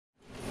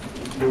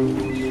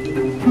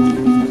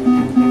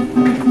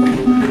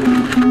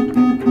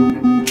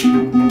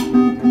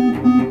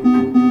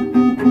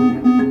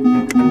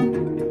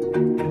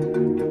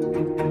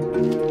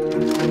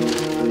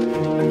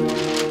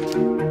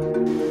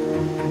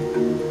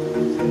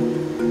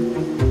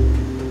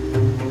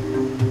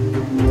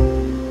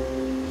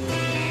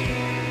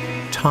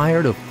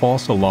Tired of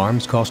false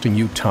alarms costing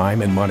you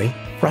time and money?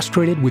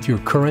 Frustrated with your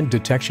current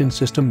detection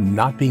system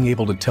not being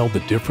able to tell the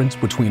difference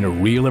between a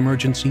real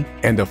emergency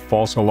and a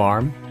false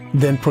alarm?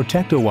 Then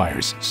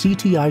Protectowire's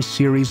CTI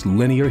Series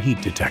linear heat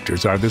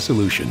detectors are the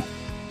solution.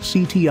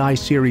 CTI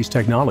Series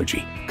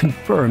technology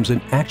confirms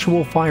an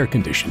actual fire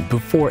condition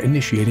before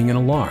initiating an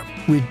alarm,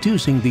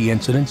 reducing the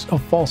incidence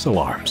of false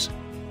alarms.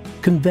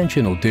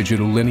 Conventional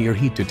digital linear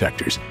heat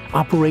detectors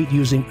operate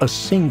using a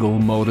single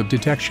mode of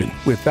detection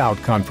without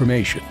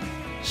confirmation.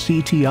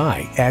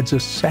 CTI adds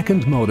a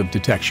second mode of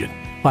detection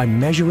by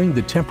measuring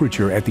the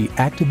temperature at the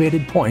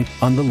activated point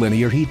on the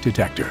linear heat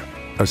detector.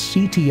 A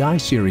CTI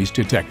Series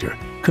detector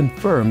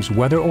confirms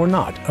whether or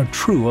not a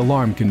true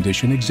alarm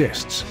condition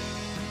exists.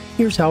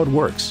 Here's how it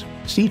works.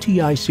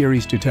 CTI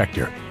Series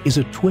Detector is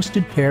a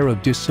twisted pair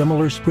of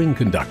dissimilar spring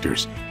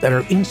conductors that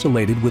are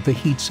insulated with a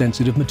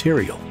heat-sensitive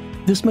material.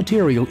 This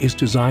material is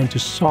designed to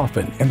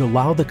soften and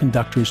allow the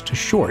conductors to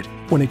short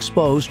when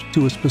exposed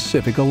to a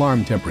specific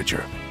alarm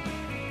temperature.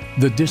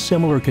 The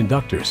dissimilar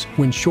conductors,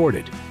 when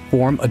shorted,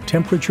 form a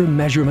temperature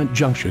measurement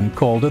junction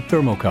called a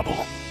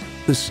thermocouple.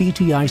 The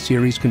CTI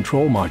Series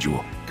control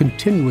module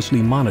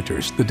continuously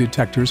monitors the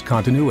detector's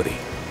continuity.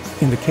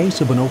 In the case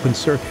of an open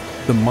circuit,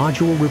 the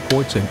module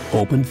reports an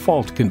open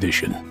fault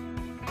condition.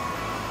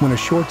 When a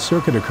short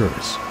circuit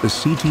occurs, the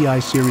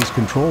CTI Series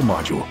control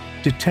module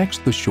detects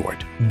the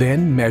short,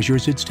 then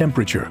measures its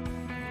temperature.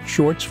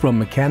 Shorts from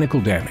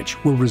mechanical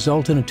damage will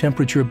result in a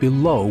temperature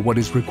below what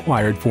is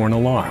required for an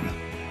alarm.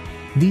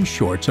 These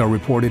shorts are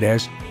reported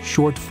as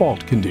short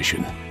fault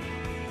condition.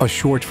 A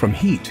short from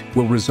heat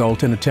will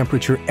result in a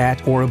temperature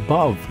at or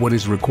above what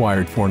is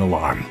required for an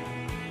alarm.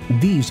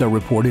 These are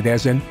reported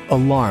as an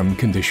alarm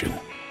condition.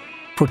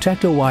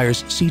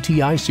 Protectowire's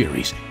CTI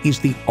Series is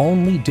the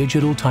only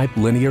digital-type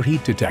linear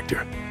heat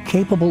detector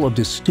capable of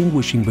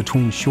distinguishing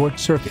between short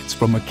circuits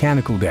from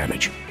mechanical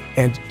damage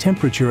and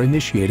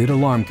temperature-initiated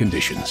alarm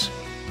conditions.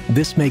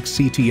 This makes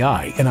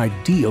CTI an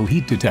ideal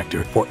heat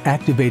detector for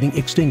activating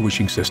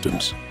extinguishing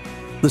systems.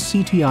 The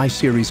CTI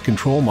Series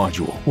control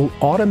module will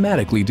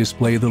automatically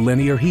display the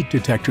linear heat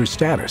detector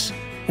status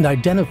and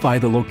identify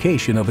the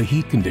location of a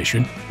heat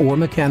condition or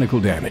mechanical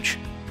damage.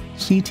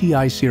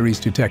 CTI Series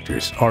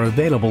detectors are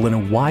available in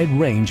a wide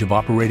range of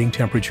operating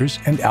temperatures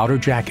and outer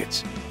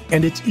jackets,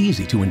 and it's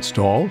easy to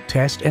install,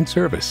 test, and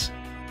service.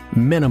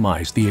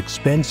 Minimize the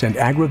expense and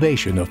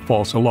aggravation of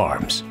false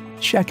alarms.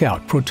 Check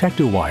out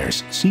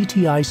Protectowire's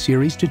CTI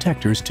Series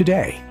detectors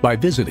today by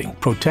visiting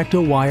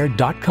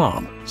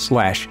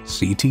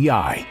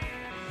protectowire.com/CTI.